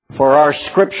For our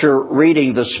scripture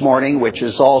reading this morning, which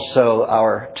is also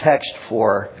our text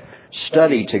for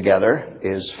study together,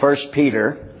 is 1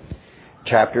 Peter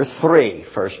chapter 3.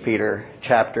 1 Peter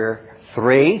chapter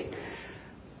 3.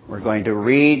 We're going to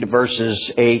read verses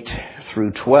 8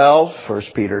 through 12. 1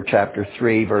 Peter chapter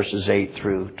 3, verses 8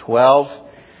 through 12.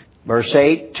 Verse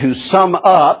 8, to sum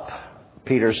up,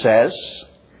 Peter says,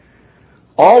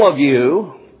 all of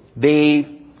you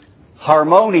be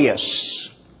harmonious,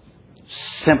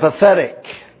 sympathetic,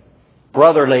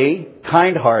 brotherly,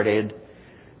 kind-hearted,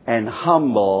 and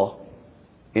humble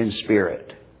in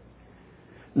spirit,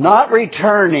 not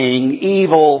returning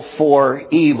evil for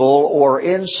evil or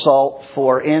insult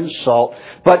for insult,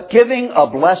 but giving a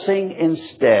blessing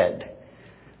instead.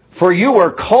 For you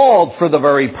were called for the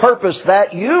very purpose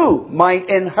that you might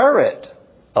inherit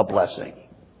a blessing.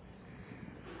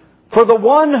 For the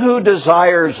one who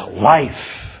desires life,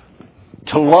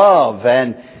 to love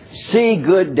and see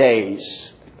good days,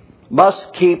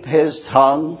 must keep his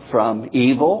tongue from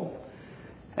evil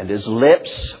and his lips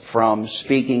from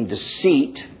speaking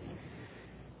deceit.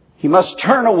 He must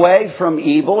turn away from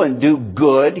evil and do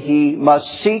good. He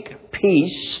must seek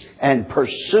peace and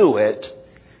pursue it.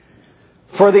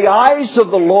 For the eyes of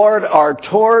the Lord are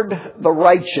toward the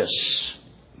righteous,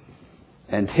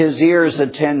 and his ears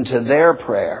attend to their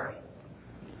prayer.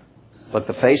 But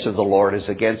the face of the Lord is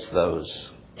against those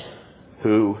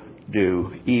who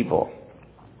do evil.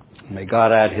 May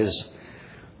God add his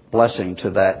blessing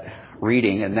to that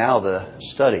reading and now the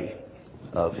study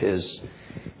of his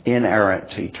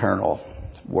inerrant, eternal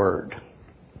word.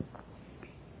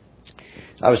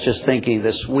 I was just thinking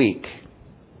this week,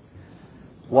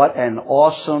 what an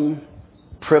awesome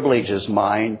privilege is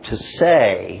mine to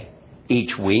say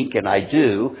each week, and I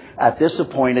do, at this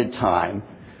appointed time,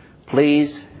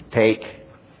 please take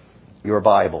your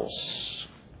Bibles.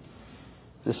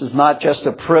 This is not just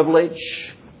a privilege,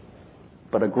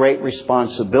 but a great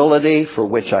responsibility for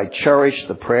which I cherish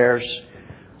the prayers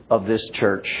of this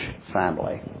church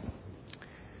family.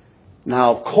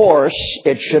 Now, of course,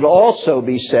 it should also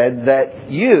be said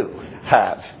that you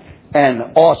have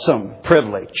an awesome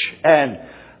privilege and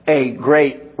a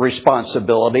great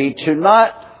responsibility to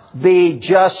not be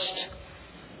just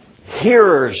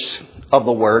hearers of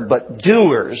the word, but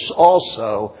doers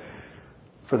also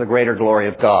for the greater glory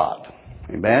of God.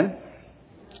 Amen?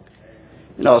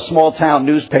 You know, a small town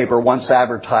newspaper once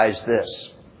advertised this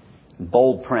in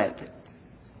bold print.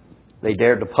 They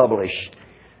dared to publish,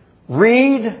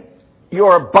 read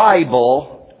your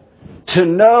Bible to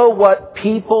know what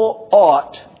people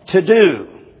ought to do.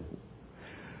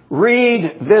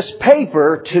 Read this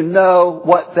paper to know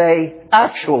what they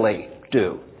actually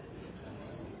do.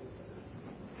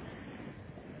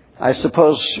 I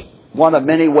suppose one of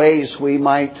many ways we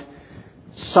might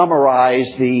summarize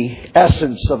the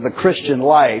essence of the Christian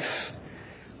life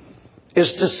is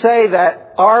to say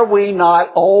that are we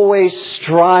not always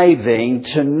striving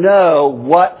to know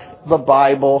what the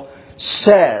Bible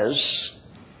says,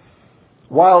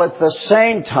 while at the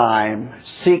same time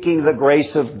seeking the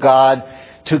grace of God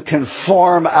to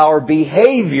conform our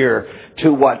behavior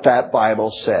to what that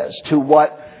Bible says, to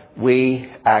what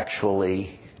we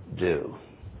actually do.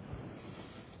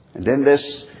 And in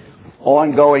this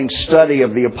ongoing study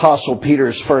of the Apostle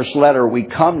Peter's first letter, we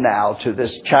come now to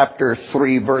this chapter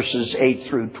 3, verses 8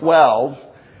 through 12,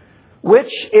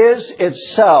 which is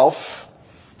itself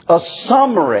a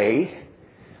summary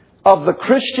of the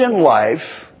Christian life,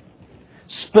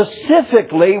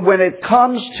 specifically when it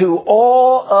comes to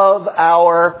all of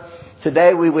our,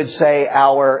 today we would say,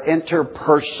 our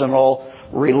interpersonal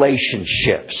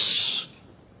relationships.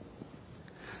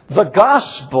 The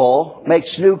gospel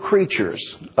makes new creatures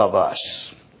of us.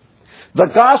 The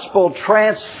gospel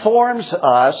transforms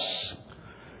us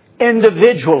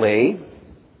individually.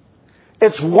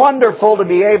 It's wonderful to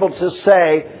be able to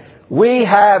say we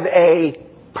have a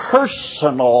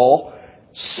personal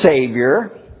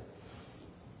Savior.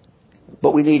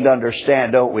 But we need to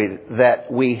understand, don't we,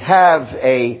 that we have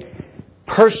a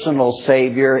personal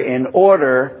Savior in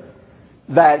order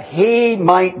that He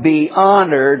might be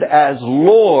honored as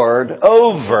Lord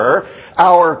over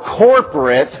our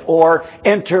corporate or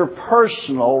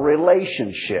interpersonal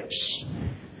relationships.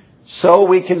 So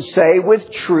we can say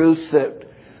with truth that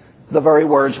the very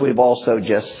words we've also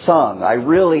just sung. I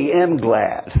really am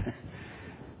glad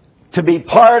to be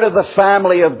part of the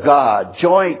family of God,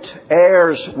 joint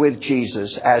heirs with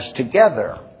Jesus, as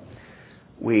together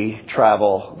we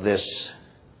travel this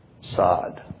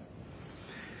sod.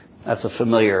 That's a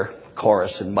familiar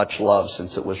chorus and much loved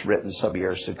since it was written some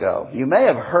years ago. You may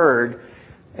have heard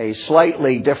a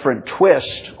slightly different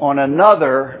twist on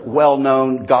another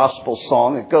well-known gospel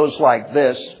song. It goes like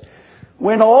this.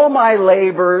 When all my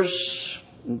labors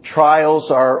and trials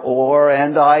are o'er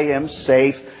and I am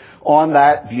safe on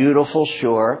that beautiful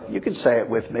shore. You can say it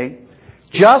with me.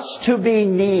 Just to be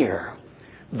near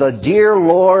the dear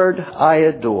Lord I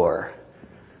adore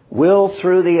will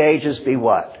through the ages be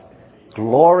what?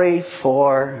 Glory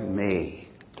for me.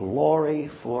 Glory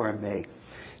for me.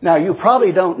 Now, you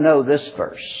probably don't know this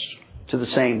verse to the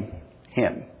same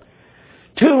hymn.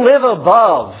 To live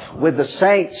above with the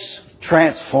saints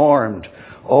transformed.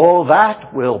 Oh,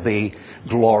 that will be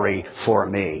glory for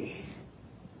me.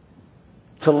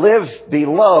 To live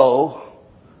below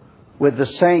with the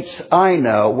saints I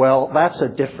know, well, that's a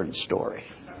different story.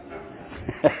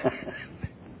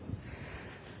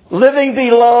 Living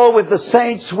below with the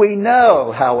saints we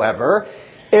know, however,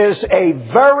 is a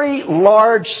very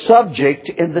large subject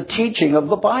in the teaching of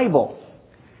the Bible.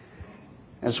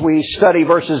 As we study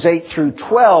verses 8 through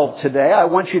 12 today, I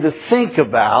want you to think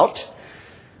about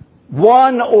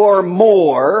one or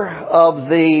more of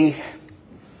the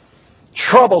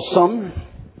troublesome,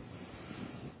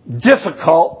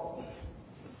 difficult,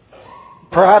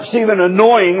 perhaps even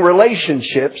annoying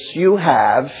relationships you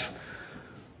have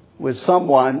with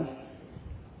someone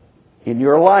in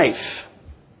your life.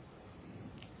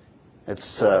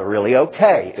 It's really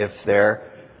okay if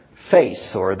their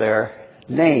face or their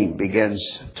name begins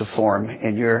to form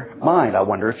in your mind. I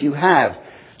wonder if you have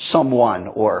someone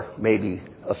or maybe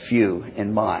a few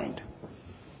in mind.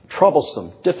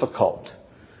 Troublesome, difficult,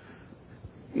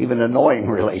 even annoying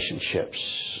relationships.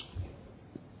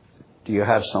 Do you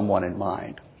have someone in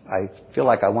mind? I feel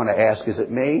like I want to ask, is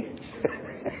it me?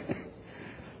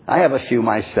 I have a few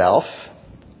myself.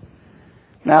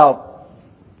 Now,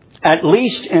 at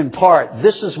least in part,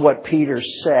 this is what Peter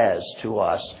says to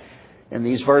us in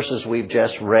these verses we've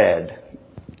just read,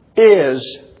 is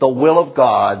the will of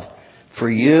God for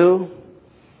you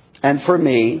and for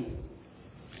me,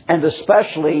 and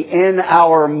especially in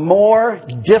our more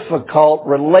difficult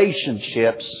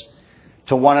relationships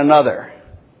to one another.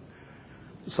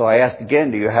 So I ask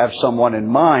again, do you have someone in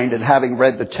mind? And having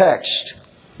read the text,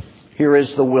 here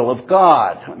is the will of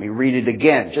God. Let me read it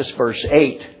again, just verse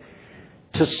 8.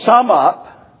 To sum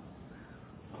up,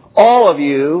 all of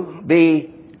you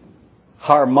be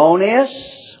harmonious,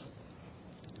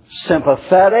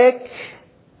 sympathetic,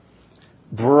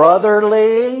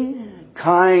 brotherly,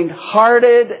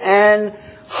 kind-hearted, and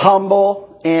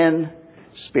humble in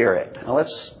spirit. Now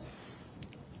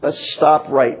let's stop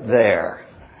right there.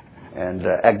 And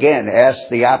again, ask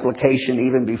the application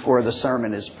even before the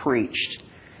sermon is preached.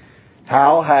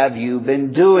 How have you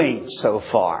been doing so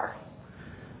far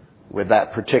with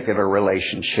that particular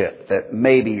relationship that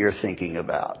maybe you're thinking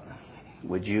about?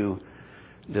 Would you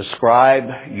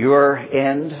describe your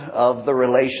end of the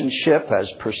relationship as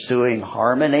pursuing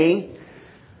harmony?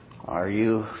 Are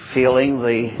you feeling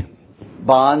the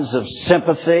bonds of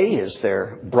sympathy? Is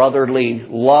there brotherly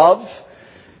love?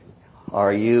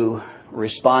 Are you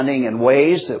responding in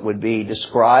ways that would be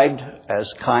described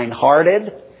as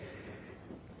kind-hearted?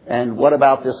 And what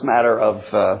about this matter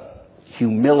of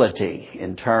humility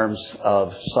in terms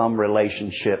of some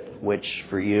relationship which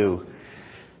for you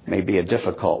may be a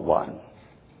difficult one?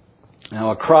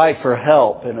 Now, a cry for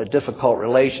help in a difficult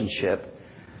relationship,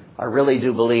 I really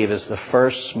do believe, is the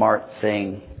first smart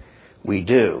thing we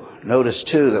do. Notice,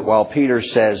 too, that while Peter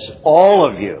says, all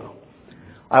of you,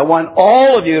 I want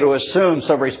all of you to assume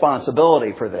some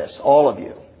responsibility for this, all of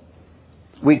you.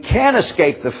 We can't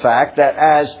escape the fact that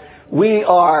as we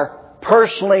are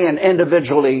personally and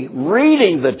individually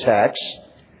reading the text,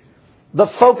 the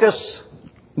focus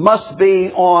must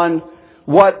be on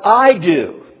what I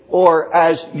do, or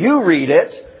as you read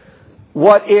it,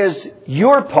 what is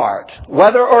your part,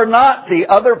 whether or not the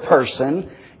other person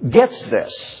gets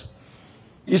this.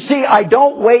 You see, I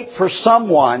don't wait for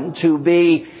someone to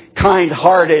be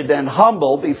kind-hearted and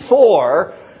humble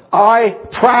before I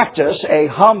practice a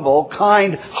humble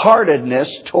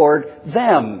kind-heartedness toward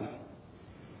them.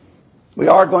 We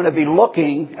are going to be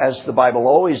looking, as the Bible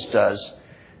always does,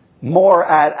 more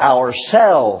at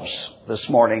ourselves this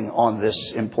morning on this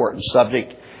important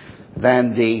subject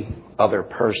than the other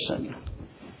person.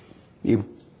 The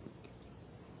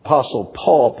Apostle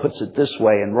Paul puts it this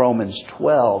way in Romans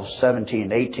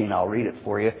 12:17-18. I'll read it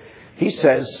for you. He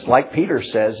says, like Peter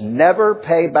says, never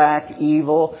pay back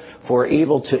evil for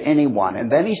evil to anyone.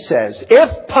 And then he says,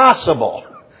 if possible,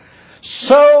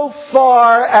 so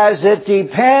far as it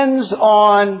depends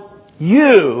on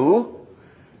you,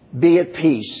 be at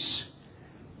peace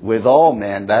with all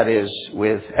men, that is,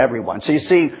 with everyone. So you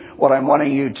see, What I'm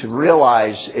wanting you to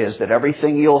realize is that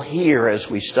everything you'll hear as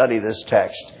we study this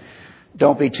text,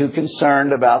 don't be too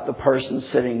concerned about the person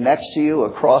sitting next to you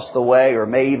across the way, or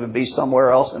may even be somewhere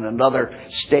else in another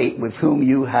state with whom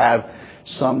you have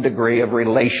some degree of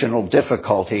relational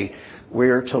difficulty.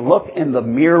 We're to look in the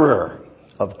mirror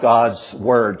of God's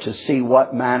Word to see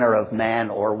what manner of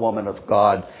man or woman of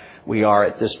God we are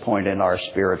at this point in our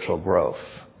spiritual growth.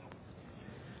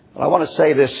 I want to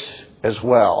say this as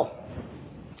well.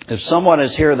 If someone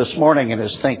is here this morning and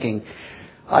is thinking,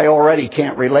 I already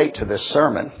can't relate to this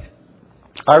sermon,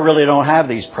 I really don't have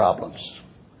these problems.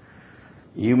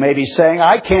 You may be saying,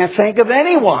 I can't think of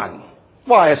anyone.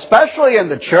 Why, especially in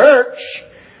the church,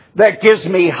 that gives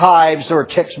me hives or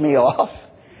ticks me off.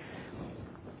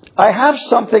 I have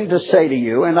something to say to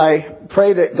you, and I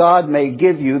pray that God may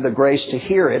give you the grace to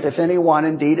hear it if anyone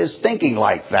indeed is thinking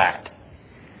like that.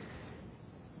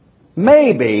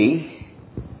 Maybe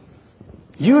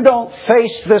you don't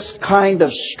face this kind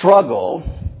of struggle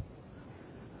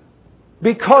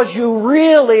because you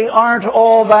really aren't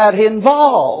all that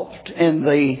involved in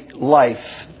the life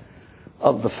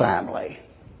of the family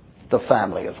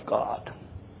of God.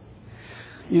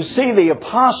 You see, the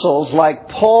apostles, like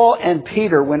Paul and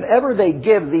Peter, whenever they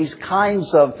give these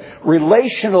kinds of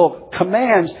relational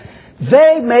commands,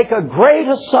 they make a great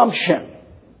assumption.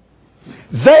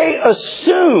 They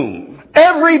assume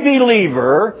every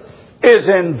believer is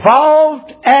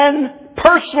involved and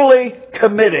personally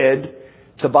committed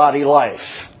to body life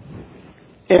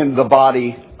in the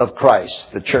body of Christ,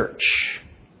 the church.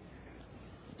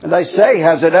 And I say,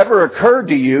 has it ever occurred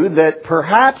to you that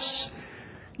perhaps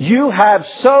you have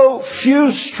so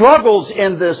few struggles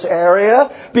in this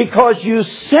area because you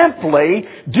simply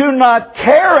do not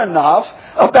care enough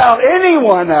about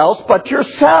anyone else but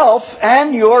yourself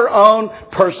and your own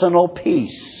personal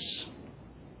peace?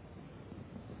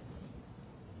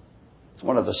 It's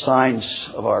one of the signs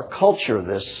of our culture,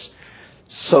 this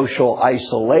social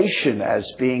isolation, as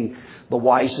being the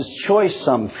wisest choice,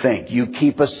 some think. You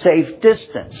keep a safe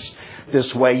distance.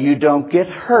 This way you don't get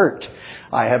hurt.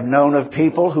 I have known of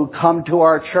people who come to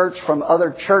our church from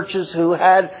other churches who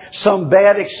had some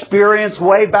bad experience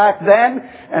way back then.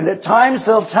 And at times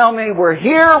they'll tell me, we're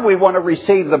here, we want to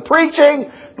receive the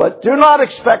preaching, but do not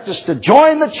expect us to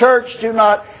join the church. Do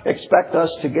not expect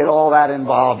us to get all that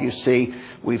involved. You see,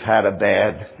 we've had a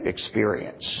bad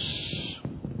experience.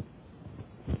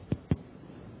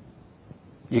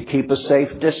 You keep a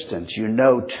safe distance. You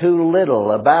know too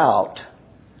little about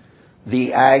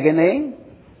the agony,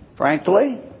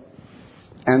 frankly,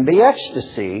 and the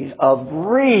ecstasy of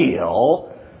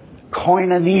real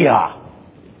koinonia,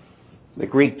 the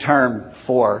Greek term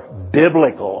for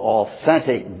biblical,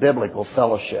 authentic biblical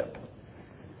fellowship.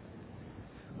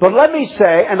 But let me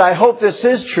say, and I hope this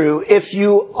is true, if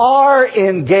you are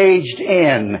engaged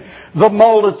in the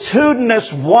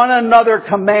multitudinous one another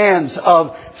commands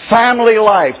of family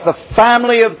life, the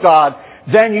family of God,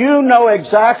 then you know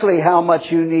exactly how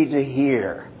much you need to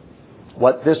hear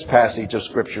what this passage of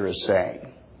Scripture is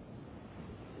saying.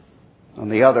 On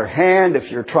the other hand,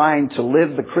 if you're trying to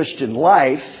live the Christian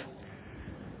life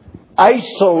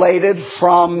isolated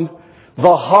from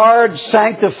the hard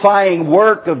sanctifying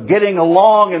work of getting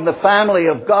along in the family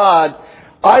of God,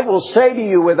 I will say to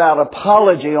you without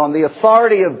apology, on the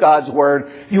authority of God's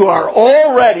Word, you are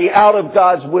already out of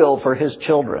God's will for His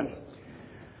children.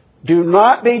 Do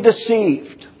not be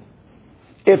deceived.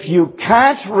 If you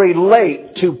can't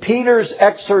relate to Peter's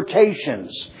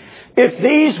exhortations, if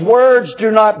these words do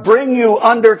not bring you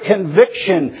under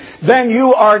conviction, then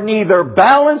you are neither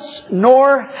balanced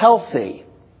nor healthy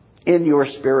in your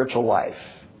spiritual life.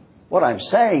 What I'm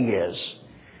saying is,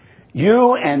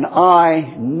 you and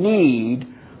I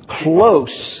need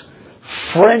close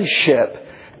friendship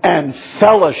and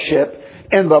fellowship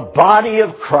in the body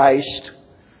of Christ.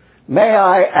 May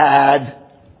I add,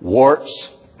 warts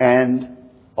and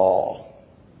all.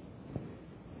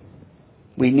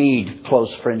 We need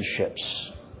close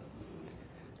friendships.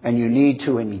 And you need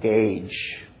to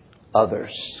engage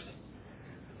others.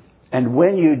 And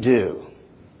when you do,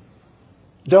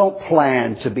 don't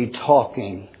plan to be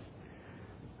talking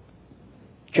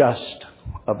just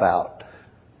about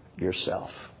yourself.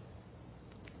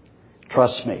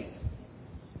 Trust me.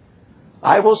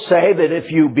 I will say that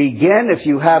if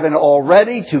you haven't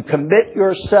already, to commit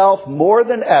yourself more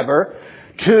than ever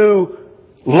to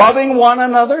loving one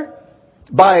another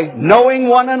by knowing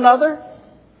one another,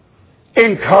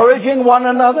 encouraging one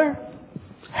another,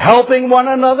 helping one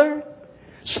another,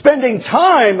 spending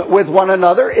time with one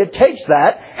another, it takes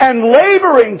that, and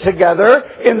laboring together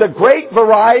in the great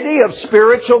variety of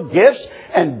spiritual gifts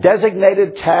and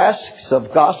designated tasks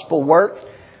of gospel work.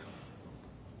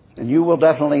 And you will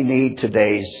definitely need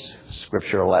today's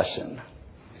scripture lesson.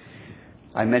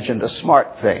 I mentioned a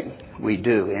smart thing we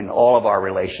do in all of our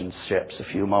relationships a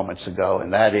few moments ago,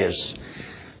 and that is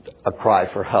a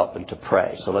cry for help and to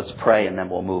pray. So let's pray and then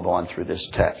we'll move on through this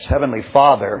text. Heavenly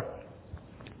Father,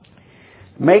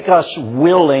 make us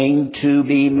willing to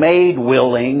be made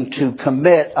willing to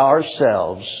commit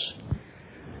ourselves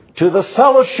to the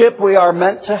fellowship we are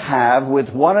meant to have with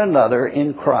one another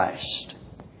in Christ.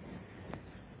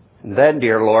 And then,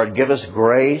 dear Lord, give us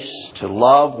grace to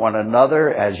love one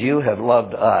another as you have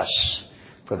loved us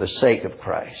for the sake of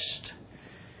Christ.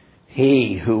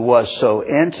 He who was so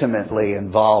intimately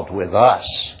involved with us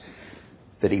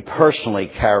that he personally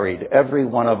carried every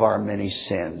one of our many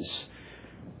sins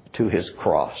to his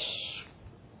cross.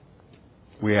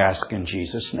 We ask in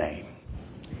Jesus' name.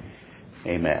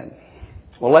 Amen.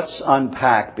 Well, let's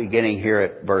unpack beginning here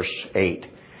at verse 8.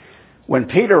 When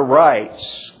Peter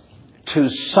writes, to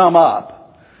sum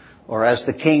up, or as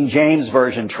the King James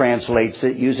Version translates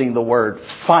it using the word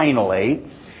finally,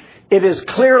 it is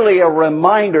clearly a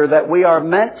reminder that we are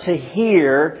meant to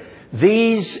hear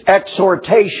these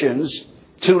exhortations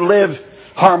to live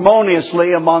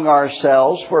harmoniously among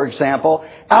ourselves, for example,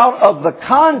 out of the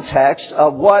context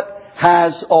of what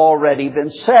has already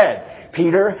been said.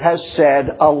 Peter has said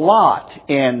a lot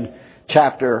in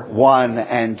chapter 1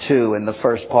 and 2 in the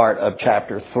first part of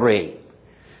chapter 3.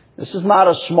 This is not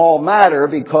a small matter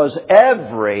because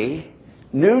every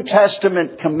New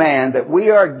Testament command that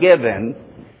we are given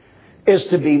is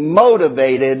to be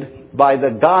motivated by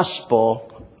the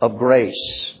gospel of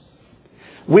grace.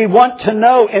 We want to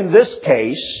know in this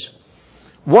case,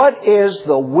 what is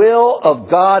the will of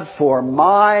God for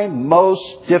my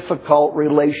most difficult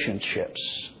relationships?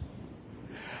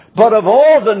 But of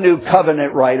all the New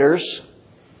Covenant writers,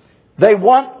 they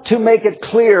want to make it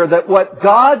clear that what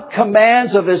God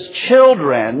commands of His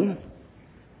children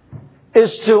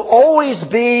is to always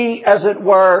be, as it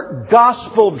were,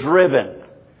 gospel-driven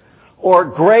or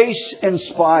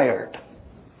grace-inspired.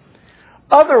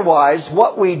 Otherwise,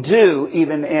 what we do,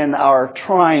 even in our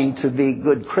trying to be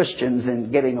good Christians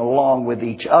and getting along with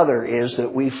each other, is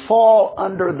that we fall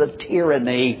under the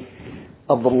tyranny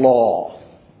of the law.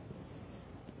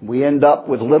 We end up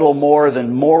with little more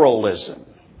than moralism.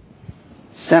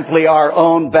 Simply our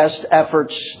own best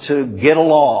efforts to get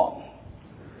along.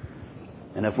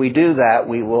 And if we do that,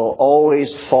 we will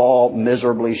always fall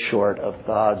miserably short of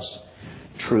God's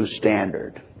true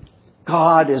standard.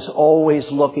 God is always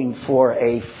looking for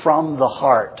a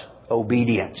from-the-heart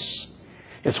obedience.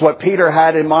 It's what Peter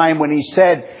had in mind when he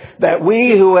said that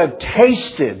we who have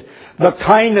tasted the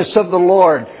kindness of the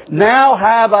Lord now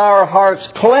have our hearts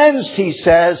cleansed, he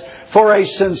says, for a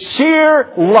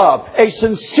sincere love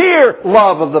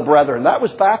of the brethren. That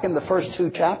was back in the first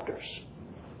 2 chapters.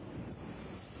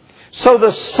 So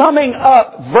the summing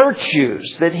up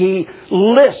virtues that he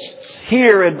lists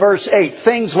here in verse 8,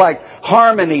 things like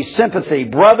harmony, sympathy,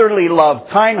 brotherly love,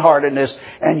 kindheartedness,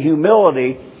 and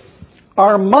humility,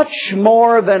 are much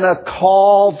more than a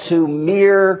call to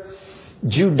mere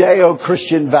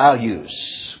Judeo-Christian values.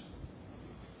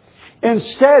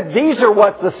 Instead, these are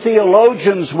what the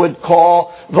theologians would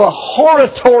call the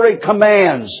hortatory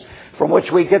commands, from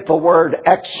which we get the word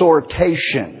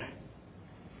exhortation.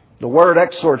 The word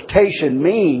exhortation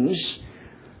means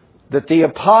that the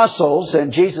apostles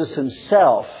and Jesus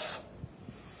himself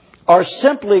are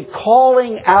simply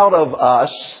calling out of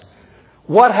us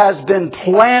what has been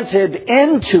planted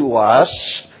into us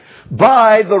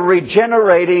by the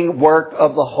regenerating work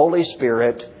of the Holy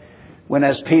Spirit, when,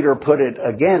 as Peter put it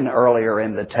again earlier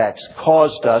in the text,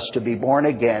 caused us to be born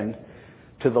again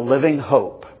to the living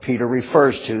hope Peter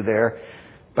refers to there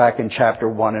back in chapter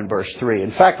 1 and verse 3.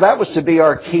 In fact, that was to be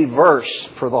our key verse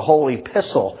for the whole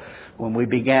epistle when we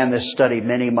began this study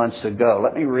many months ago.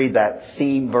 Let me read that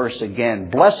theme verse again.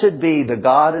 Blessed be the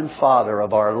God and Father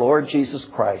of our Lord Jesus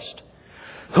Christ,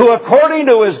 who according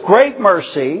to His great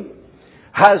mercy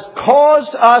has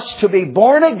caused us to be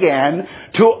born again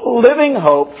to living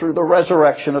hope through the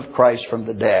resurrection of Christ from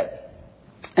the dead.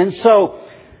 And so,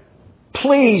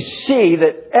 please see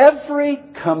that every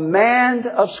command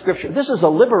of Scripture, this is a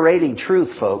liberating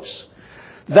truth, folks,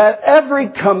 that every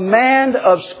command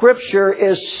of Scripture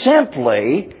is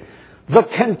simply the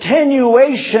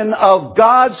continuation of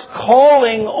God's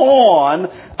calling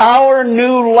on our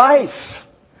new life,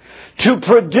 to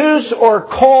produce or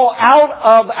call out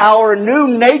of our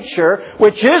new nature,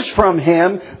 which is from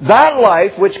Him, that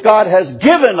life which God has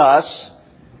given us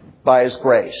by His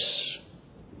grace.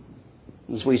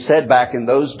 As we said back in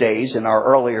those days in our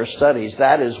earlier studies,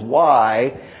 that is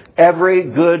why Every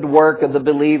good work of the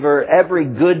believer, every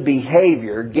good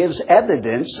behavior gives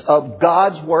evidence of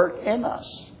God's work in us.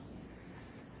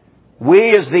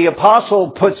 We, as the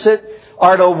apostle puts it,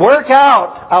 are to work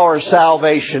out our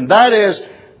salvation. That is,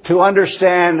 to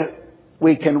understand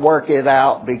we can work it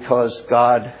out because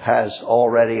God has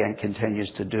already and continues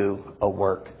to do a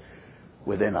work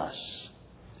within us.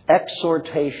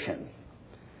 Exhortation.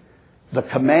 The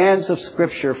commands of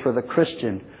Scripture for the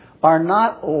Christian are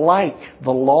not like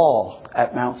the law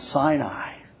at Mount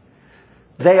Sinai.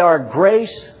 They are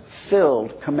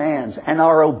grace-filled commands, and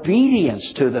our obedience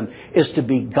to them is to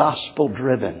be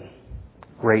gospel-driven,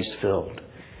 grace-filled.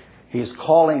 He is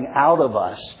calling out of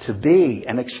us to be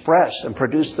and express and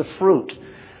produce the fruit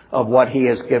of what He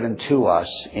has given to us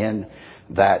in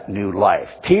that new life.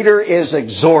 Peter is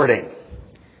exhorting.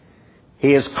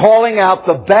 He is calling out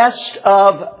the best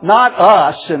of, not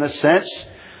us in a sense,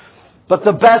 but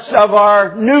the best of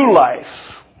our new life.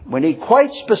 When he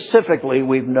quite specifically,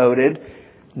 we've noted,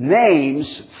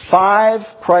 names 5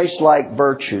 Christ-like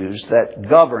virtues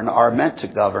that are meant to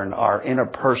govern our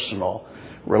interpersonal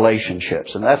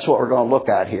relationships. And that's what we're going to look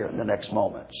at here in the next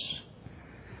moments.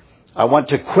 I want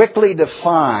to quickly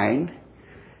define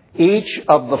each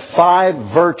of the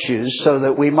 5 virtues so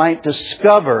that we might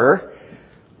discover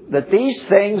that these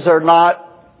things are not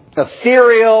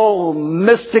ethereal,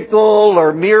 mystical,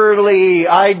 or merely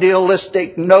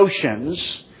idealistic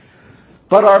notions,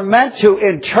 but are meant to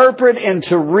interpret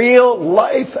into real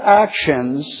life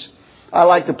actions. I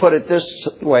like to put it this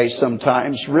way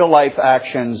sometimes, real life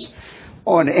actions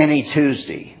on any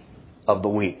Tuesday of the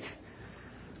week.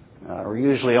 We're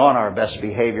usually on our best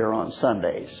behavior on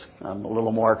Sundays. I'm a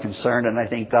little more concerned, and I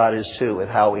think God is too, with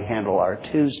how we handle our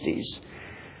Tuesdays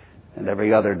and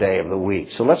every other day of the week.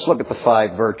 So let's look at the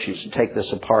 5 virtues and take this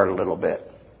apart a little bit.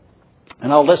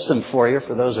 And I'll list them for you,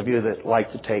 for those of you that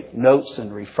like to take notes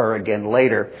and refer again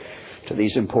later to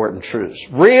these important truths.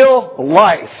 Real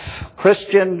life,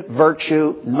 Christian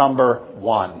virtue number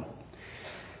 1.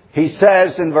 He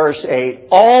says in verse 8,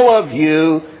 all of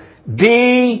you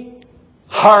be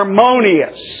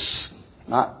harmonious.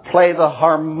 Not play the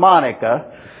harmonica,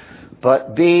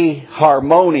 but be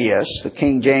harmonious. The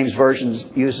King James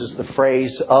Version uses the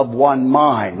phrase of one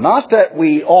mind. Not that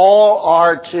we all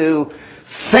are to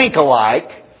think alike.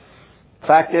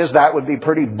 Fact is, that would be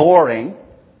pretty boring.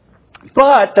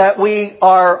 But that we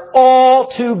are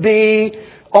all to be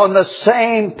on the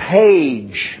same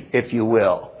page, if you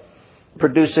will,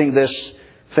 producing this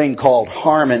thing called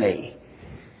harmony.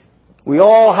 We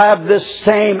all have this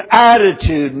same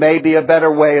attitude, may be a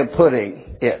better way of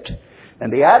putting it.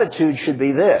 And the attitude should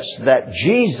be this, that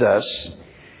Jesus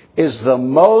is the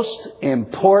most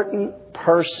important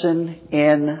person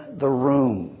in the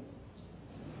room.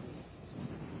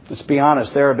 Let's be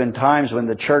honest, there have been times when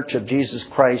the Church of Jesus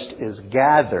Christ is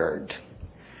gathered,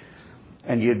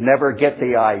 and you'd never get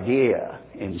the idea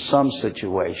in some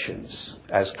situations,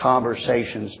 as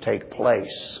conversations take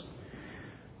place,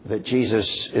 that Jesus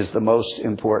is the most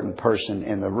important person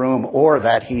in the room, or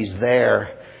that He's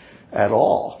there at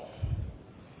all.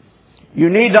 You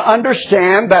need to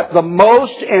understand that the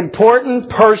most important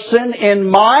person in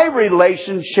my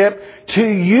relationship to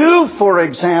you, for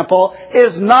example,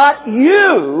 is not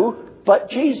you, but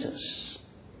Jesus.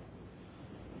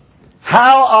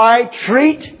 How I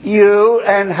treat you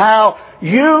and how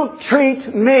you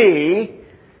treat me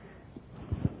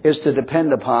is to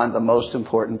depend upon the most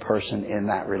important person in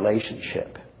that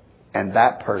relationship. And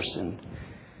that person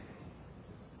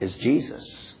is Jesus.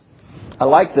 I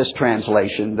like this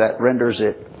translation that renders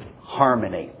it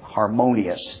harmony,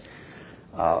 harmonious.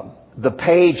 The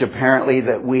page, apparently,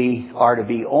 that we are to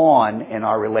be on in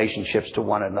our relationships to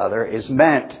one another is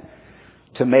meant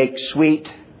to make sweet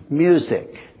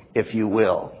music, if you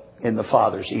will, in the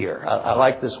Father's ear. I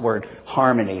like this word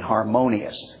harmony,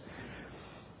 harmonious.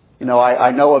 You know,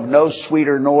 I know of no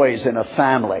sweeter noise in a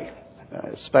family,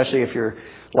 especially if you're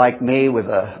like me with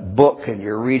a book and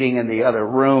you're reading in the other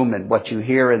room, and what you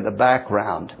hear in the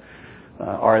background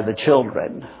are the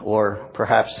children, or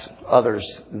perhaps others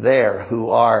there who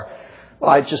are,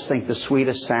 well, I just think the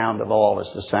sweetest sound of all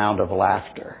is the sound of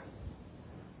laughter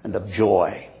and of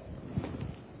joy.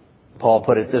 Paul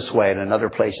put it this way in another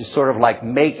place. It's sort of like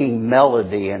making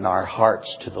melody in our hearts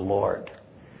to the Lord.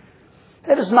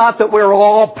 It is not that we're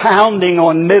all pounding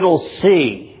on middle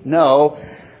C. No.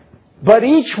 But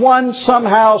each one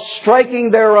somehow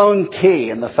striking their own key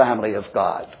in the family of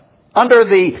God. Under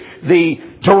the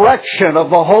direction of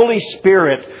the Holy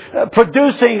Spirit,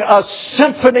 producing a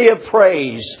symphony of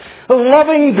praise.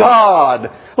 Loving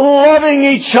God. Loving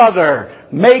each other.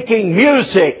 Making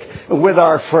music with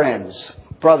our friends,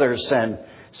 brothers and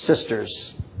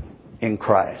sisters in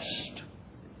Christ.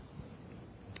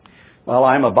 Well,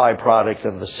 I'm a byproduct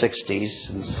of the 60s,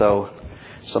 and so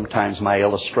sometimes my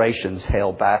illustrations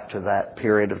hail back to that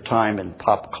period of time in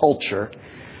pop culture.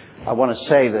 I want to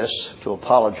say this to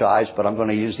apologize, but I'm going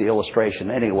to use the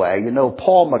illustration anyway. You know,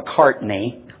 Paul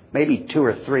McCartney, maybe 2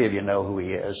 or 3 of you know who he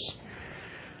is.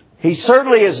 He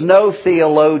certainly is no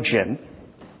theologian.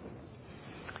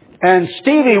 And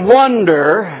Stevie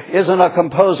Wonder isn't a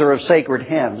composer of sacred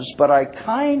hymns, but I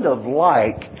kind of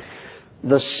like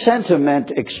the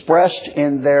sentiment expressed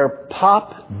in their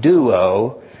pop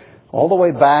duo all the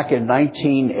way back in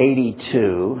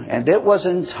 1982, and it was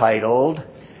entitled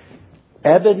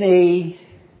Ebony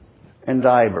and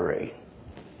Ivory.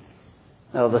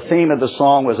 Now, the theme of the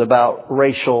song was about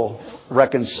racial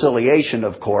reconciliation,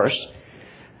 of course.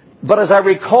 But as I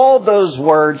recalled those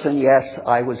words, and yes,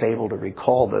 I was able to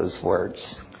recall those words,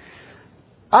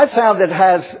 I found it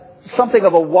has something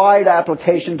of a wide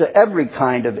application to every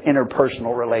kind of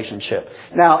interpersonal relationship.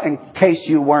 Now, in case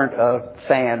you weren't a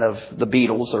fan of the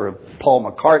Beatles or of Paul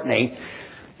McCartney,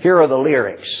 here are the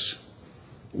lyrics.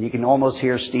 You can almost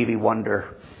hear Stevie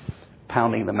Wonder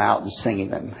pounding them out and singing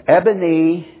them.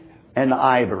 Ebony and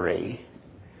ivory.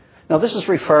 Now, this is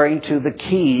referring to the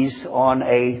keys on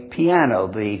a piano,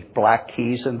 the black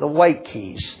keys and the white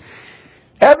keys.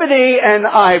 Ebony and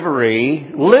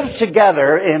ivory live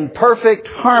together in perfect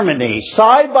harmony,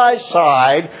 side by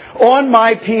side, on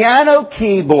my piano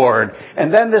keyboard.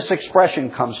 And then this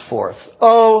expression comes forth.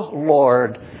 Oh,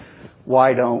 Lord,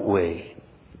 why don't we?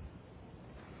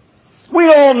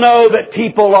 We all know that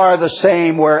people are the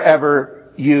same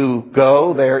wherever you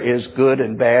go. There is good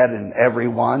and bad in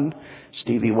everyone,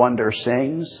 Stevie Wonder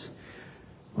sings.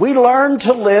 We learn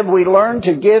to live, we learn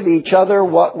to give each other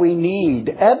what we need.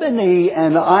 Ebony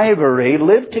and ivory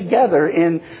live together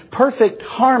in perfect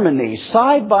harmony,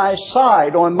 side by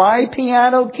side on my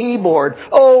piano keyboard.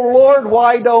 Oh, Lord,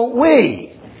 why don't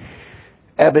we?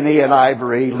 Ebony and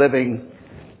ivory living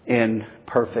in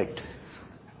perfect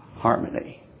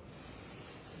harmony.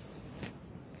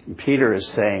 And Peter is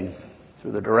saying,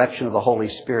 through the direction of the Holy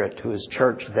Spirit to his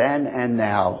church then and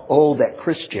now, oh, that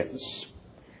Christians,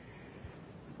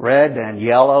 red and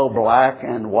yellow, black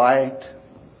and white,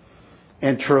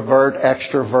 introvert,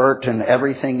 extrovert, and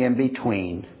everything in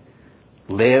between,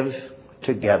 live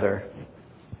together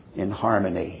in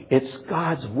harmony. It's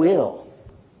God's will.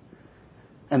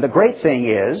 And the great thing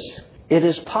is, it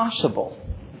is possible.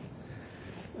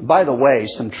 By the way,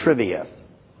 some trivia.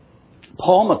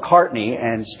 Paul McCartney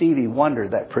and Stevie Wonder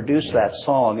that produced that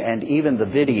song and even the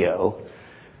video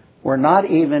were not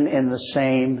even in the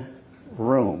same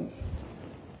room.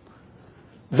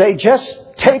 They just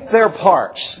taped their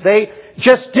parts. They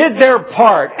just did their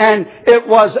part. And it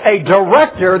was a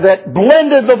director that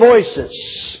blended the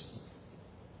voices.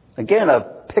 Again, a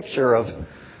picture of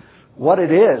what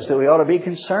it is that we ought to be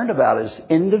concerned about as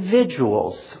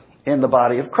individuals in the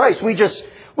body of Christ. We just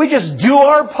do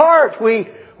our part.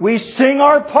 We sing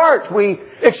our part. We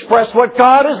express what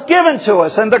God has given to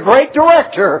us. And the great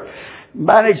director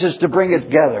manages to bring it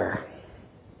together.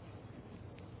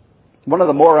 One of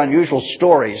the more unusual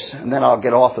stories, and then I'll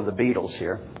get off of the Beatles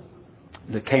here,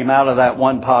 that came out of that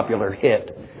one popular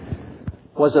hit,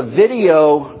 was a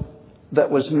video that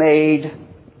was made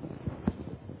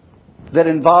that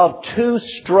involved 2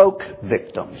 stroke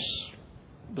victims.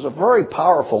 It was a very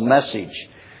powerful message.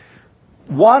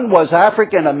 One was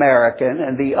African American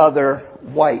and the other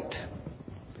white.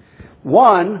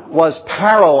 One was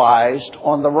paralyzed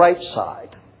on the right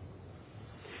side.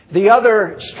 The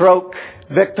other stroke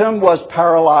victim was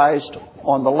paralyzed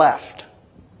on the left.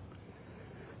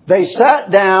 They sat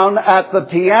down at the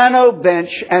piano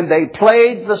bench and they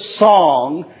played the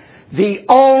song the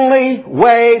only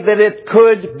way that it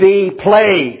could be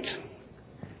played.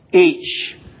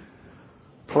 Each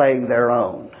playing their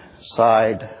own,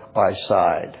 side by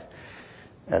side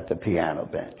at the piano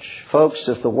bench. Folks,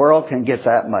 if the world can get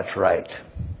that much right,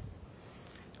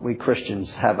 we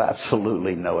Christians have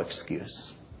absolutely no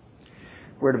excuse.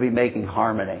 We're to be making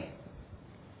harmony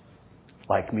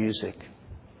like music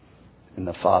in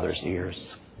the Father's ears.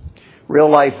 Real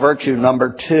life virtue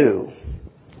number 2.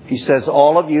 He says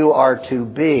all of you are to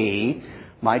be,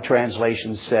 my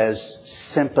translation says,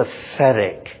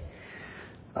 sympathetic.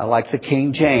 I like the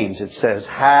King James. It says,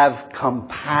 have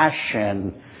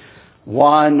compassion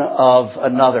one of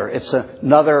another. It's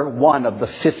another one of the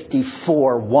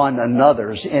 54 one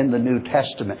anothers in the New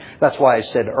Testament. That's why I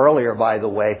said earlier, by the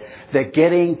way, that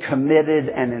getting committed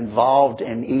and involved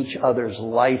in each other's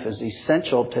life is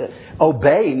essential to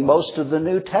obeying most of the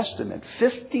New Testament.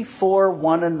 54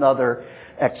 one another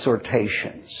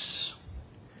exhortations.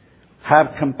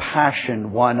 Have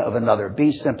compassion one of another.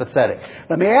 Be sympathetic.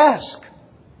 Let me ask.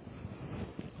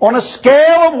 On a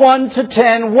scale of 1 to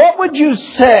 10, what would you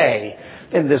say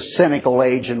in this cynical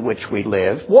age in which we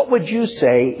live? What would you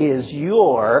say is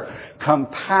your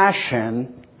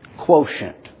compassion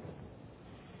quotient?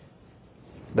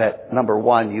 That, number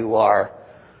 1, you are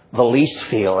the least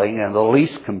feeling and the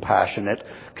least compassionate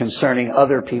concerning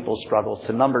other people's struggles.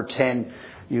 To number 10,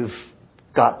 you've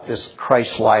got this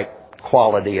Christ-like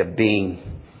quality of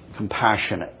being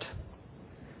compassionate.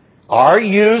 Are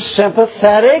you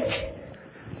sympathetic?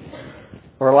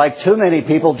 Or like too many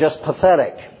people, just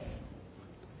pathetic?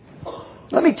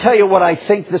 Let me tell you what I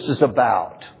think this is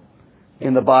about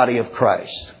in the body of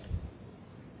Christ.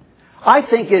 I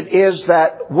think it is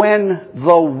that when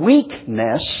the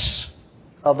weakness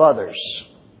of others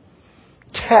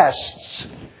tests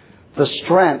the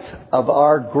strength of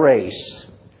our grace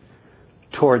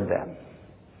toward them.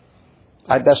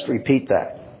 I best repeat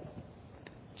that.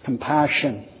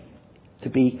 Compassion, to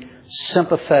be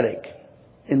sympathetic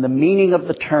in the meaning of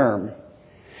the term.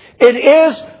 It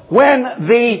is when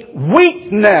the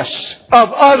weakness of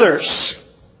others,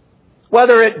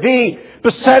 whether it be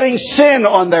besetting sin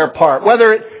on their part,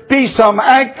 whether it be some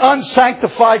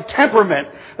unsanctified temperament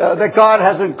that God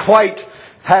hasn't quite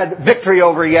had victory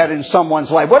over yet in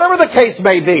someone's life, whatever the case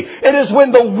may be, it is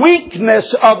when the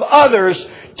weakness of others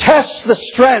tests the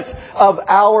strength of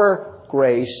our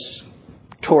grace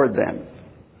toward them.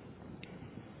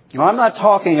 Now, I'm not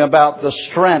talking about the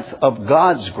strength of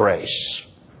God's grace.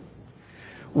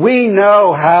 We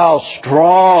know how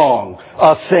strong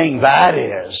a thing that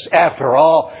is. After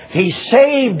all, He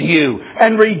saved you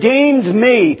and redeemed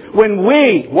me when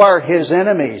we were His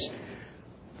enemies.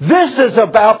 This is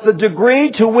about the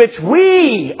degree to which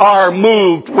we are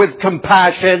moved with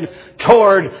compassion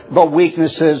toward the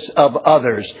weaknesses of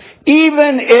others,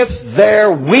 even if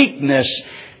their weakness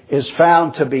is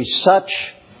found to be such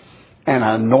an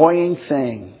annoying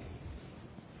thing,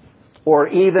 or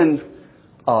even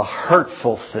a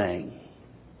hurtful thing.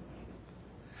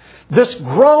 This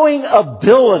growing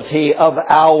ability of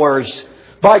ours,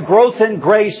 by growth in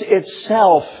grace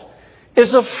itself,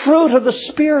 is a fruit of the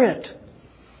Spirit.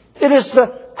 It is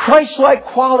the Christ-like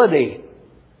quality. Do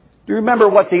you remember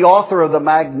what the author of the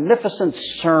magnificent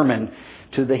sermon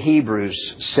to the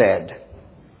Hebrews said?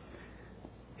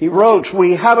 He wrote,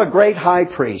 "We have a great high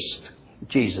priest,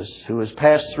 Jesus, who has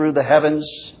passed through the heavens,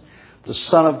 the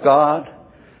Son of God.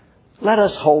 Let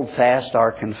us hold fast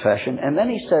our confession." And then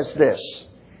he says this,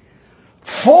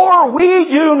 "For we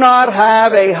do not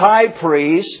have a high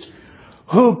priest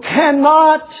who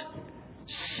cannot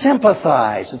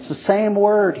sympathize." It's the same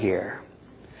word here.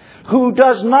 "Who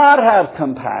does not have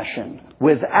compassion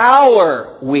with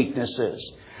our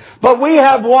weaknesses. But we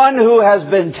have one who has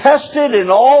been tested in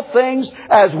all things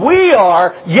as we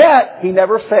are, yet He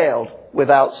never failed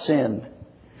without sin."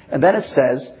 And then it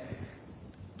says,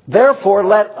 "Therefore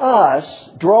let us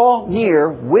draw near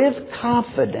with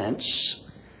confidence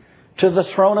to the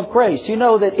throne of grace." You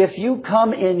know that if you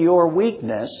come in your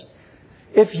weakness,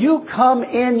 if you come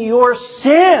in your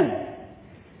sin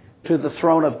to the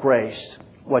throne of grace,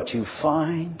 what you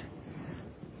find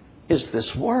is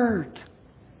this word: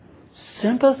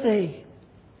 sympathy,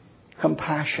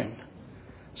 compassion.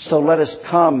 So let us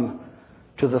come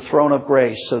to the throne of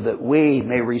grace so that we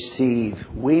may receive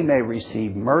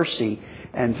mercy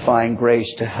and find grace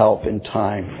to help in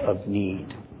time of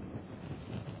need.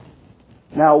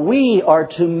 Now we are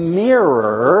to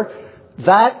mirror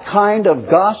that kind of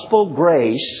gospel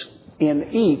grace in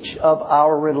each of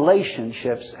our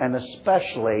relationships, and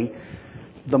especially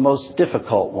the most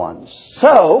difficult ones.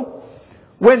 So,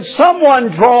 when someone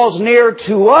draws near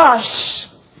to us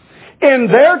in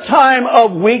their time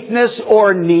of weakness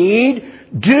or need,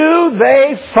 do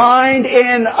they find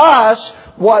in us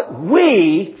what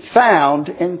we found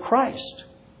in Christ?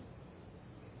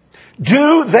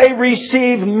 Do they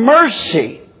receive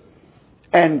mercy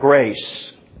and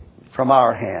grace from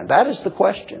our hand? That is the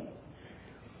question.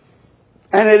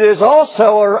 And it is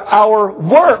also our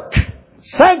work,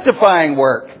 sanctifying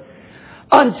work,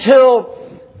 until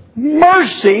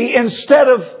mercy instead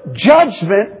of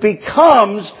judgment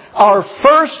becomes our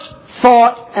first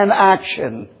thought and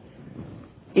action,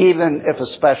 even if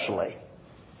especially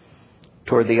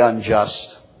toward the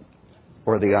unjust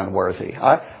or the unworthy.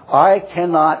 I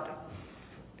cannot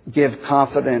give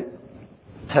confident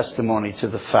testimony to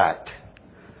the fact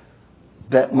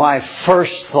that my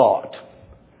first thought,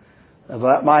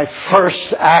 that my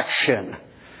first action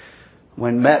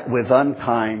when met with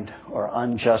unkind or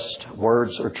unjust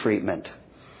words or treatment,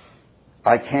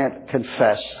 I can't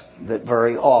confess that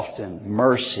very often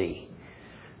mercy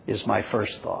is my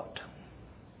first thought.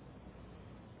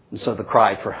 And so the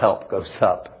cry for help goes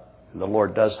up. And the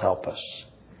Lord does help us.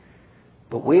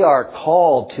 But we are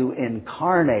called to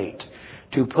incarnate,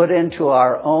 to put into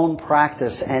our own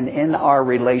practice and in our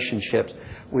relationships.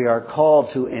 We are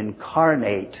called to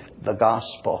incarnate the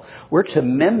gospel. We're to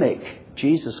mimic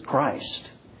Jesus Christ.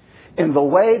 In the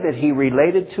way that He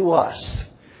related to us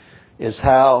is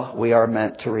how we are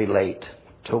meant to relate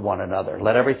to one another.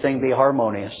 Let everything be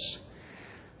harmonious.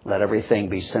 Let everything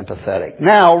be sympathetic.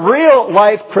 Now, real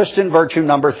life Christian virtue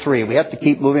number 3. We have to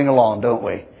keep moving along, don't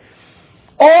we?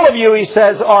 All of you, he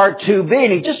says, are to be,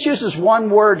 and he just uses one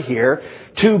word here,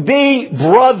 to be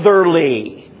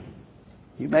brotherly.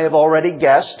 You may have already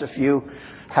guessed, if you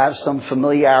have some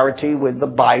familiarity with the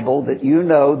Bible, that you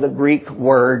know the Greek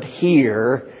word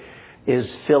here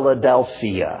is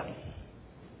Philadelphia.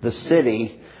 The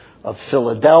city of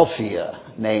Philadelphia,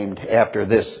 named after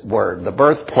this word, the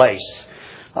birthplace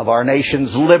of our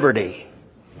nation's liberty.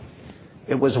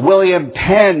 It was William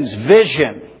Penn's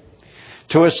vision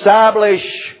to establish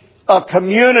a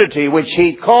community which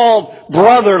he called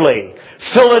brotherly,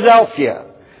 Philadelphia,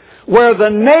 where the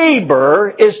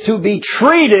neighbor is to be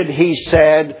treated, he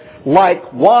said,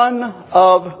 like one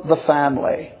of the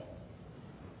family.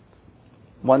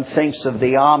 One thinks of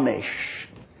the Amish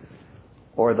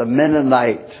or the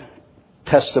Mennonite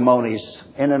testimonies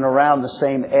in and around the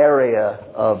same area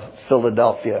of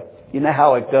Philadelphia. You know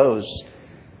how it goes.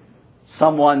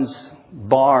 Someone's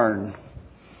barn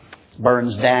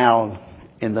burns down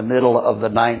in the middle of the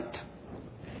night.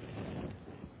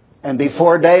 And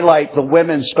before daylight, the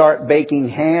women start baking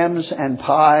hams and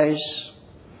pies.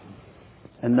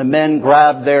 And the men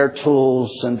grab their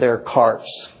tools and their carts,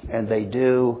 and they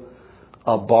do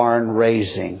a barn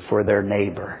raising for their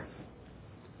neighbor.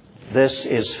 This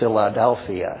is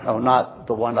Philadelphia. Oh, not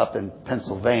the one up in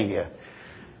Pennsylvania.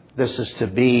 This is to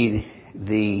be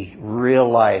the real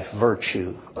life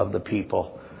virtue of the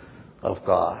people of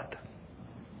God.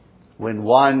 When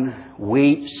one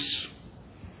weeps,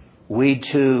 we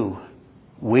too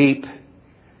weep.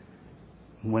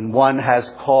 When one has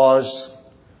cause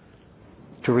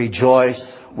to rejoice,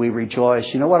 we rejoice.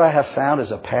 You know what I have found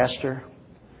as a pastor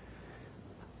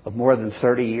of more than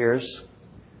 30 years?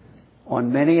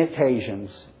 On many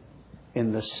occasions,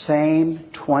 in the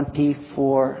same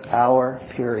 24-hour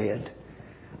period,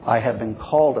 I have been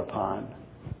called upon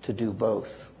to do both.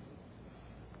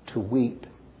 To weep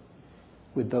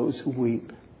with those who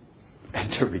weep,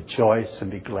 and to rejoice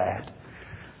and be glad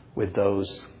with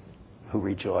those who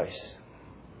rejoice.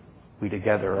 We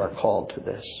together are called to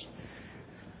this.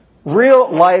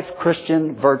 Real life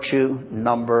Christian virtue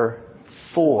number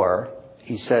 4,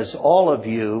 he says, all of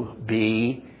you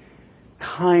be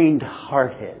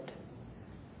kind-hearted.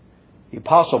 The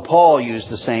Apostle Paul used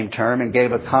the same term and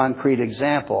gave a concrete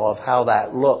example of how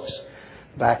that looks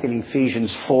back in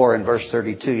Ephesians 4 and verse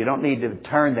 32. You don't need to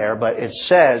turn there, but it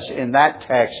says in that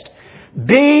text,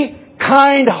 be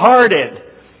kind-hearted.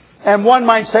 And one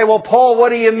might say, well, Paul, what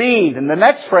do you mean? And the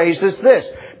next phrase is this,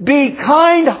 be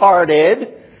kind-hearted,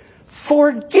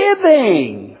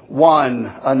 forgiving one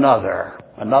another.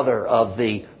 Another of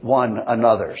the one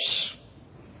another's.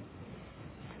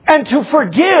 And to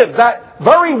forgive, that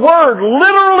very word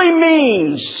literally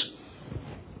means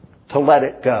to let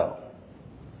it go.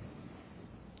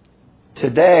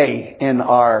 Today, in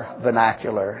our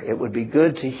vernacular, it would be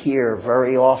good to hear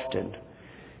very often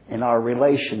in our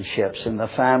relationships in the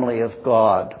family of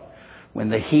God, when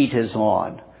the heat is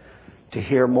on, to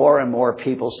hear more and more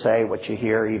people say what you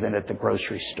hear even at the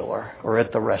grocery store or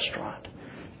at the restaurant.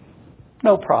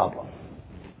 No problem.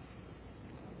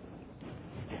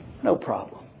 No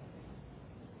problem.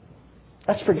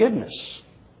 That's forgiveness.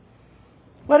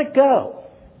 Let it go.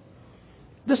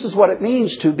 This is what it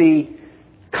means to be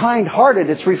kind-hearted.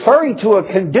 It's referring to a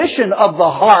condition of the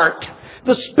heart,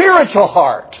 the spiritual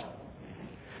heart.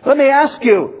 Let me ask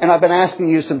you, and I've been asking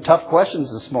you some tough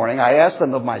questions this morning. I asked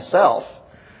them of myself,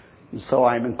 and so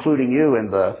I'm including you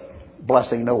in the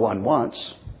blessing no one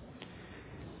wants.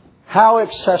 How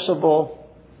accessible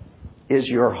is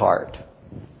your heart?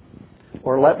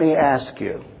 Or let me ask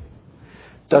you,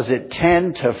 does it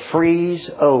tend to freeze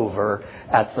over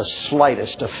at the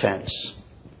slightest offense?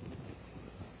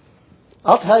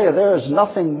 I'll tell you, there is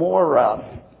nothing more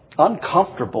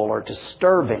uncomfortable or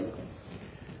disturbing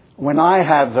when I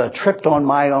have tripped on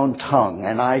my own tongue,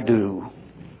 and I do.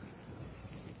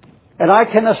 And I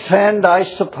can offend, I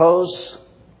suppose,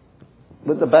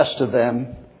 with the best of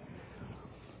them.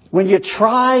 When you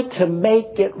try to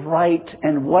make it right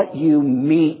and what you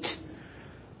meet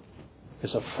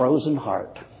is a frozen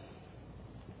heart,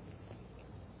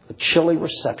 a chilly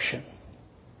reception.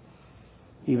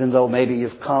 Even though maybe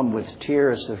you've come with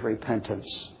tears of repentance,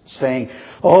 saying,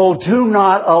 oh, do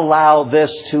not allow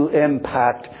this to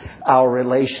impact our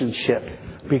relationship.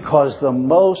 Because the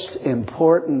most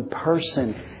important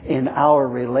person in our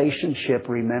relationship,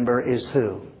 remember, is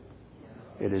who?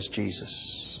 It is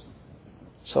Jesus.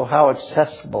 So how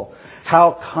accessible,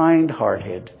 how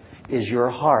kind-hearted is your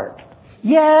heart?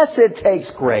 Yes, it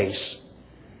takes grace.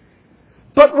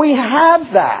 But we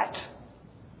have that.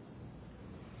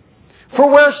 For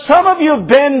where some of you have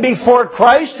been before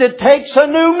Christ, it takes a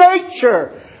new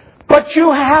nature. But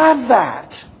you have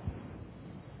that.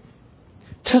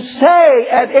 To say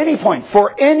at any point,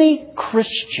 for any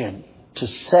Christian to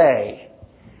say,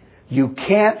 you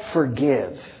can't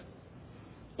forgive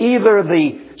either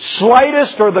the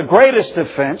slightest or the greatest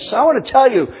offense, I want to tell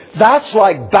you, that's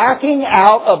like backing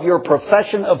out of your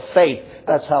profession of faith.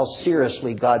 That's how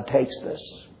seriously God takes this.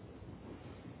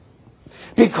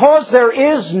 Because there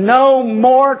is no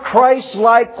more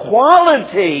Christ-like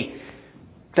quality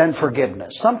than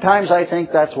forgiveness. Sometimes I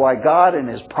think that's why God in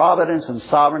His providence and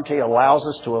sovereignty allows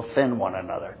us to offend one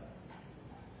another.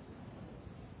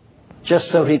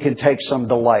 Just so He can take some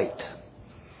delight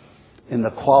in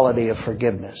the quality of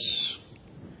forgiveness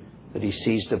that He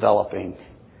sees developing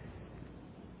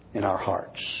in our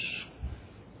hearts.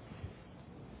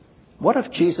 What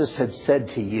if Jesus had said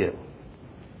to you,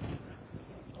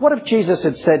 what if Jesus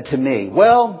had said to me,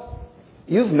 well,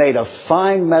 you've made a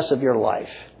fine mess of your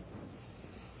life.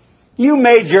 You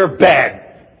made your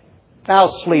bed.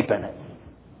 Now sleep in it.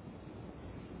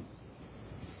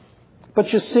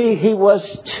 But you see, He was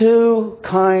too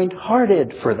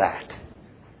kind-hearted for that.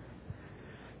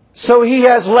 So He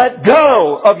has let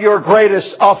go of your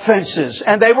greatest offenses,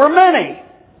 and they were many.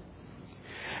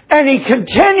 And He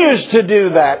continues to do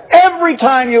that every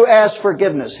time you ask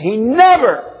forgiveness. He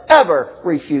never, ever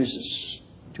refuses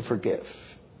to forgive.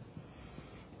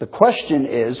 The question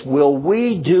is, will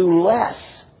we do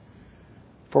less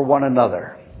for one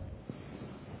another?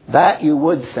 That, you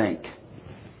would think,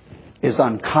 is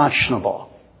unconscionable.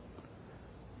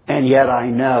 And yet I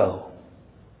know,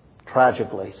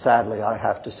 tragically, sadly, I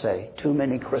have to say, too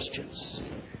many Christians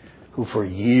who for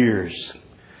years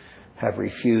have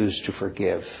refused to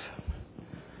forgive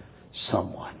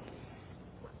someone.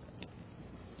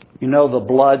 You know, the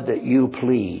blood that you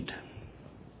plead,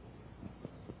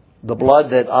 the blood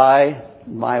that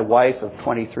my wife of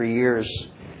 23 years,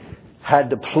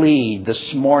 had to plead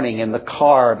this morning in the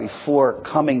car before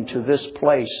coming to this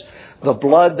place, the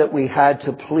blood that we had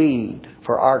to plead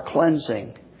for our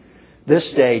cleansing this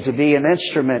day, to be an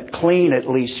instrument clean at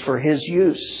least for His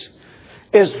use,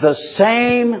 is the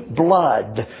same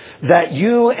blood that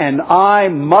you and I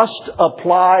must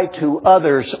apply to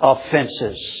others'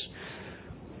 offenses.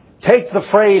 Take the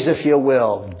phrase, if you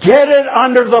will, get it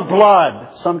under the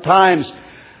blood. Sometimes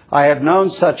I have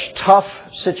known such tough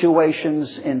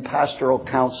situations in pastoral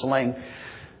counseling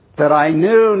that I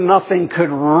knew nothing could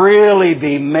really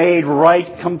be made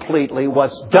right completely.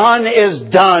 What's done is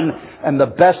done. And the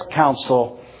best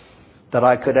counsel that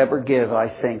I could ever give, I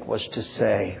think, was to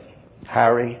say,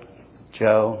 Harry,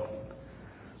 Joe,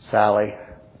 Sally,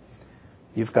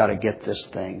 you've got to get this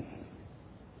thing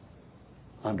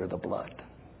under the blood.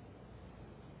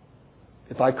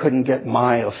 If I couldn't get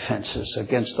my offenses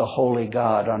against the holy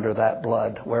God under that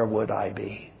blood, where would I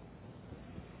be?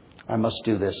 I must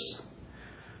do this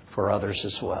for others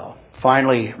as well.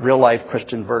 Finally, real life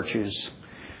Christian virtues,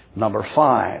 number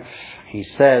 5. He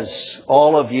says,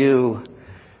 all of you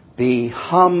be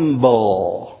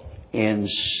humble in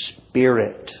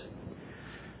spirit.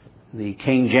 The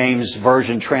King James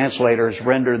Version translators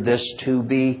rendered this to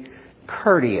be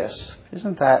courteous.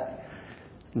 Isn't that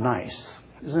nice?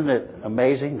 Isn't it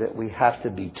amazing that we have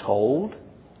to be told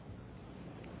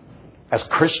as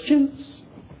Christians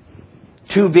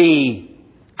to be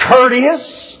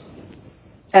courteous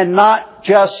and not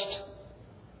just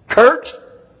curt?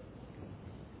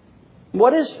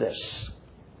 What is this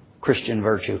Christian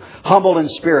virtue? Humble in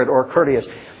spirit or courteous.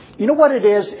 You know what it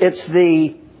is? It's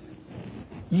the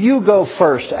you go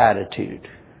first attitude.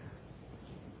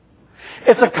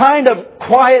 It's a kind of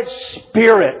quiet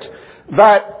spirit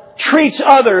that treats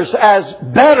others as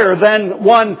better than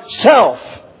oneself.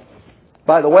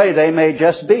 By the way, they may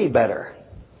just be better.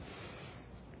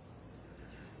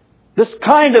 This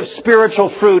kind of spiritual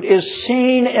fruit is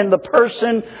seen in the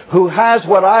person who has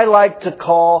what I like to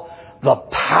call the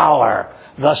power,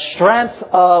 the strength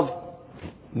of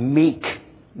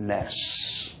meekness.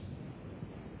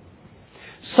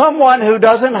 Someone who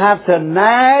doesn't have to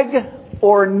nag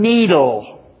or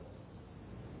needle.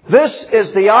 This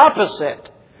is the opposite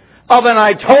of an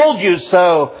I told you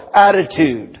so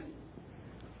attitude.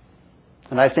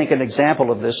 And I think an example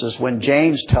of this is when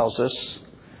James tells us,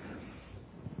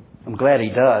 I'm glad he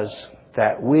does,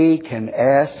 that we can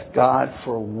ask God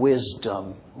for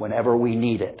wisdom whenever we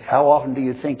need it. How often do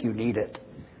you think you need it?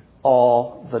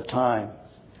 All the time.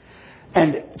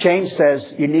 And James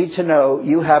says, you need to know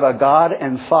you have a God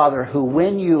and Father who,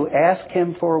 when you ask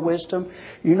Him for wisdom,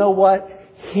 you know what?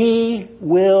 He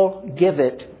will give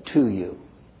it to you.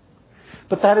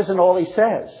 But that isn't all He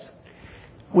says.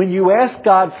 When you ask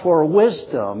God for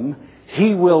wisdom,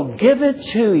 He will give it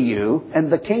to you.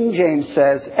 And the King James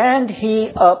says, and He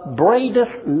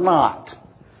upbraideth not.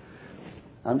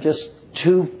 I'm just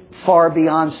too far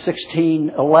beyond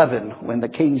 1611 when the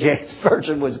King James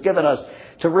Version was given us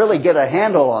to really get a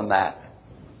handle on that.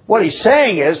 What he's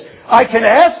saying is, I can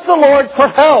ask the Lord for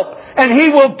help and He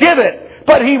will give it,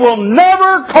 but He will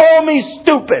never call me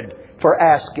stupid for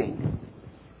asking,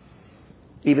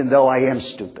 even though I am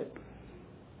stupid.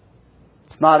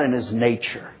 It's not in His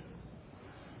nature.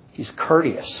 He's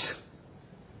courteous.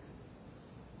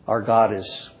 Our God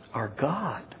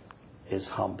is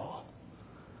humble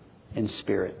in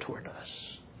spirit toward us.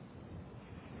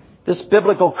 This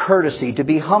biblical courtesy, to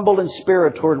be humble in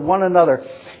spirit toward one another,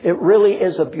 it really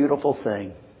is a beautiful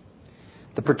thing.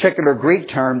 The particular Greek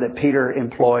term that Peter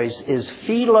employs is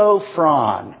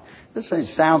philophron. This thing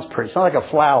sounds pretty. It sounds like a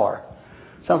flower.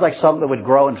 It sounds like something that would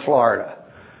grow in Florida.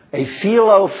 A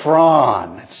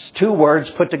philophron. It's two words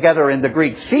put together in the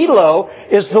Greek. Philo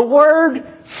is the word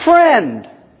friend.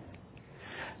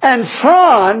 And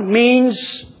phron means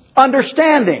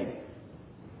understanding.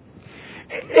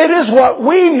 It is what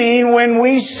we mean when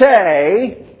we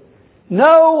say,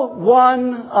 no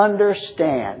one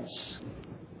understands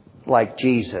like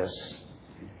Jesus.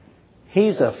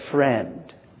 He's a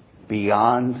friend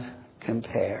beyond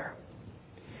compare.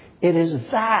 It is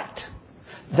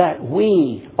that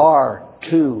we are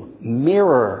to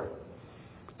mirror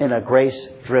in a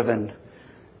grace-driven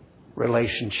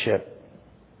relationship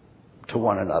to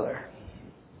one another.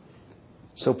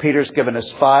 So Peter's given us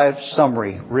 5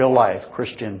 summary, real-life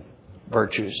Christian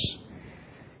virtues.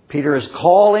 Peter is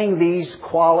calling these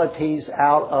qualities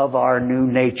out of our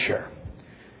new nature.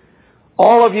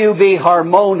 All of you be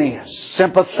harmonious,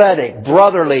 sympathetic,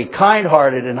 brotherly,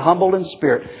 kind-hearted, and humble in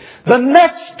spirit. The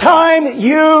next time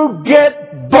you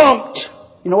get bumped,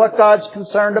 you know what God's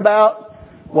concerned about?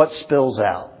 What spills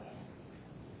out.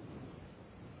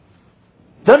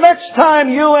 The next time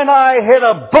you and I hit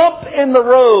a bump in the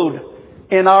road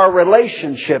in our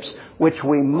relationships, which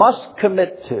we must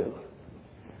commit to,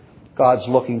 God's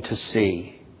looking to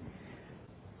see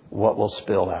what will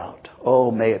spill out. Oh,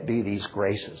 may it be these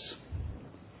graces.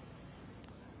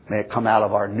 May it come out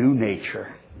of our new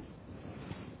nature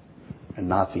and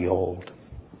not the old.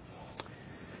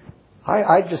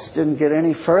 I just didn't get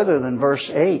any further than verse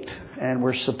 8. And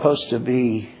we're supposed to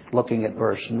be looking at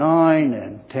verse 9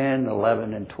 and 10,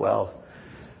 11, and 12.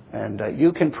 And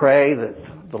you can pray that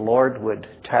the Lord would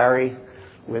tarry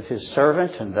with His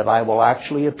servant and that I will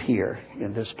actually appear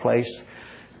in this place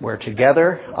where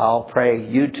together I'll pray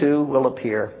you two will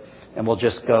appear and we'll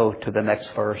just go to the next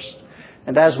verse.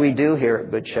 And as we do here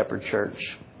at Good Shepherd Church,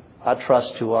 I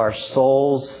trust to our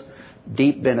soul's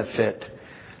deep benefit,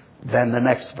 then the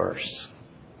next verse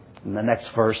and the next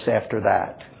verse after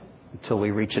that until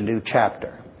we reach a new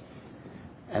chapter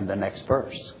and the next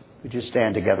verse. Would you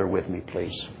stand together with me,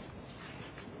 please?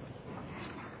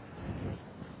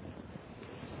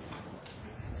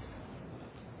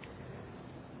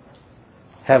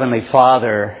 Heavenly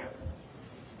Father,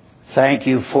 thank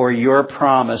you for your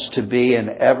promise to be an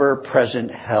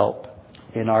ever-present help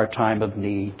in our time of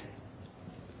need.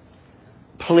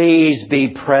 Please be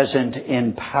present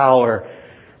in power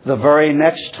the very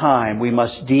next time we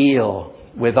must deal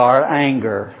with our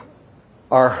anger,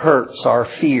 our hurts, our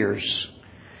fears.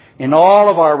 In all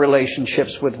of our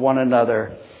relationships with one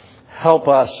another, help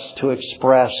us to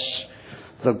express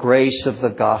the grace of the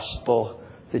gospel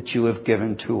that you have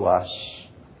given to us.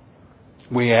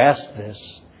 We ask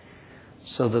this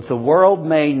so that the world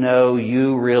may know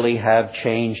you really have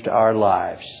changed our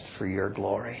lives for your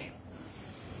glory.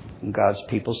 And God's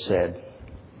people said,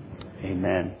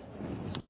 Amen.